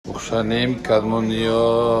Shanim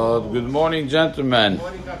Kadmoniot. Good morning, gentlemen.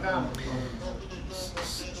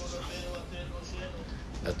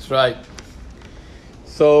 That's right.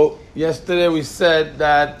 So, yesterday we said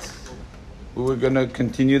that we were going to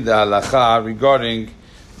continue the halacha regarding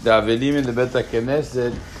the Avelim in the Bet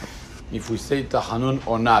HaKnesset, if we say Tahanun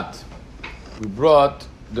or not. We brought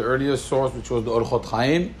the earlier source, which was the Orchot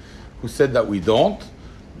Chaim, who said that we don't.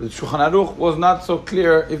 The Shulchan Aruch was not so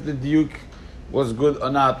clear if the diuk was good or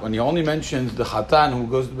not. When he only mentions the Chatan who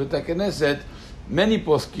goes to Bet HaKnesset, many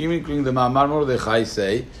poskim, including the Ma'amar Mordechai,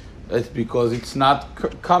 say it's because it's not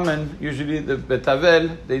common. Usually the Bet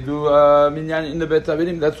Avel, they do minyan in the Bet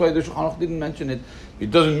Avelim. That's why the Shulchan Aruch didn't mention it. It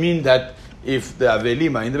doesn't mean that if the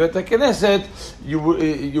Avelim are in the Bet HaKnesset,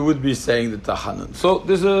 you would be saying the Tahanun. So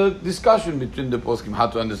there's a discussion between the poskim how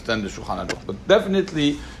to understand the Shulchan Aruch. But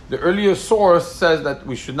definitely the earlier source says that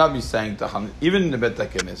we should not be saying Tahanun, even in the Bet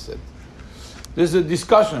HaKnesset. There's a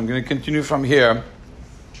discussion. I'm going to continue from here.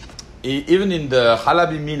 Even in the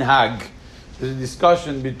Halabi Minhag, there's a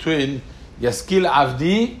discussion between Yaskil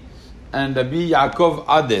Avdi and Rabbi Yaakov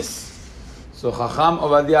Ades. So Chacham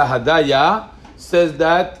Ovadia Hadaya says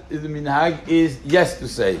that the Minhag is yes to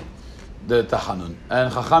say the Tahanun.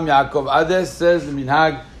 And Chacham Yaakov Ades says the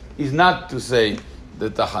Minhag is not to say the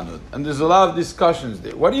Tahanun. And there's a lot of discussions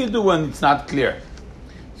there. What do you do when it's not clear?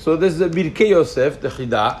 So there's the Birkei Yosef, the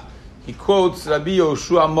Chidah. He quotes Rabbi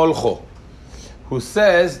Yoshua Molcho, who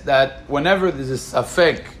says that whenever there's a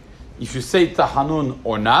safek, if you say Tahanun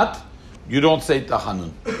or not, you don't say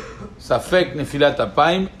Tahanun. Safek nefilat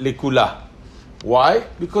apayim lekula. Why?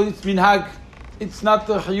 Because it's minhag. It's not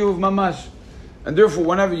the chiyuv mamash. And therefore,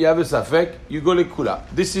 whenever you have a safek, you go lekula.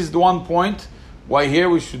 This is the one point why here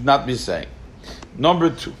we should not be saying. Number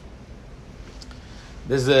two.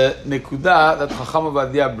 There's a nekuda that Chacham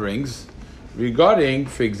Ovadia brings regarding,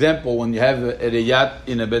 for example, when you have a reyat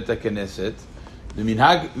in a Bet HaKnesset, the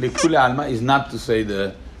minhag lekule alma is not to say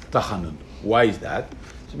the Tahanun. Why is that?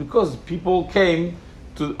 It's because people came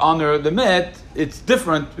to honor the Met. It's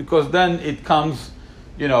different because then it comes,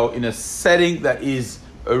 in a setting that is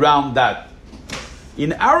around that.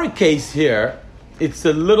 In our case here, it's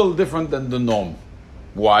a little different than the norm.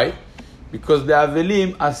 Why? Because the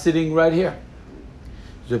Avelim are sitting right here.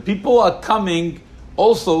 The people are coming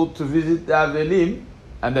also to visit the Avelim,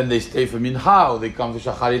 and then they stay for Mincha, or they come for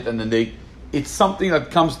Shacharit, and then it's something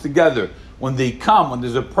that comes together. When they come, when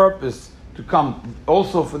there's a purpose to come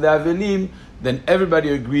also for the Avelim, then everybody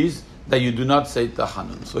agrees that you do not say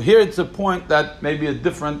Tahanun. So here it's a point that maybe is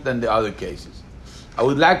different than the other cases. I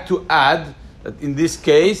would like to add that in this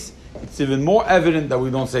case, it's even more evident that we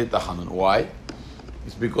don't say Tahanun. Why?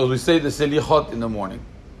 It's because we say the Selichot in the morning.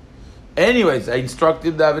 Anyways, I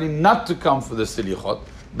instructed the Avelim not to come for the Selichot.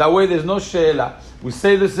 That way there's no She'ela. We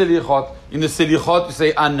say the Selichot. In the Selichot you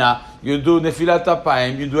say Anna. You do Nefilat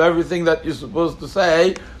Apayim. You do everything that you're supposed to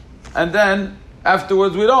say. And then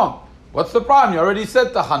afterwards we don't. What's the problem? You already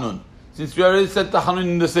said Tahanun. Since you already said Tahanun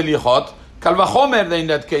in the Selichot, Kal Vachomer, in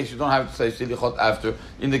that case you don't have to say Selichot after.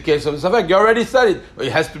 In the case of the Safek, you already said it. But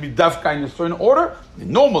it has to be Dafka in a certain order.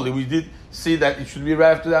 Normally we did see that it should be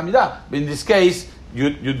right after the Amidah. But in this case, you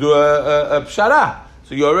do a pshara.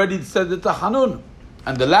 So you already said the Tahanun.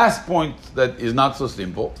 And the last point that is not so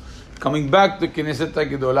simple, coming back to Knesset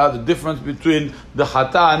HaGedolah, the difference between the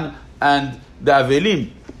Chatan and the Avelim.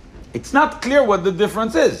 It's not clear what the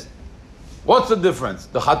difference is. What's the difference?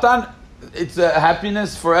 The Chatan, it's a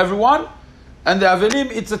happiness for everyone, and the Avelim,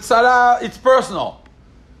 it's a tzara, it's personal.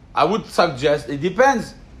 I would suggest it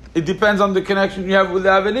depends. It depends on the connection you have with the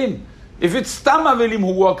Avelim. If it's Stam Avelim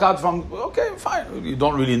who walk out from, okay, fine, you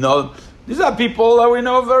don't really know. These are people that we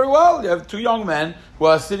know very well. You have two young men who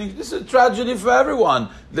are sitting. This is a tragedy for everyone.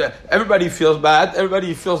 Everybody feels bad.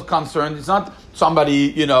 Everybody feels concerned. It's not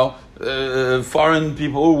somebody, foreign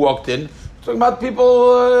people who walked in. It's talking about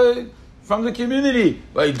people from the community.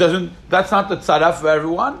 But it doesn't. That's not the tzara for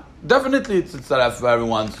everyone. Definitely it's a tzara for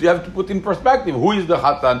everyone. So you have to put in perspective. Who is the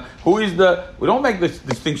Chatan? We don't make this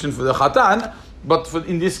distinction for the Chatan. But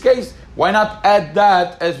in this case, why not add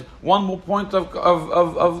that as one more point of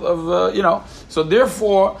So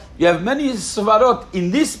therefore, you have many svarot. In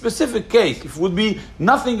this specific case, if it would be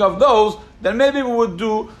nothing of those, then maybe we would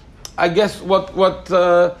do, I guess, what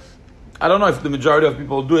I don't know if the majority of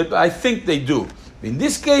people do it, but I think they do. In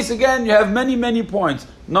this case, again, you have many, many points.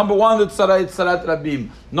 Number one, the tzara, it's Tzarat Rabim.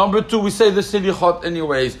 Number two, we say the Selichot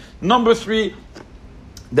anyways. Number three,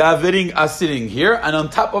 the Averim are sitting here, and on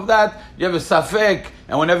top of that, you have a Safek,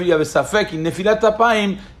 and whenever you have a Safek in Nefilat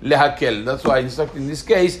Apayim, lehakel. That's why I instruct in this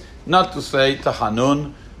case not to say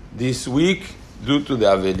Tahanun this week due to the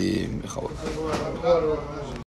Averim.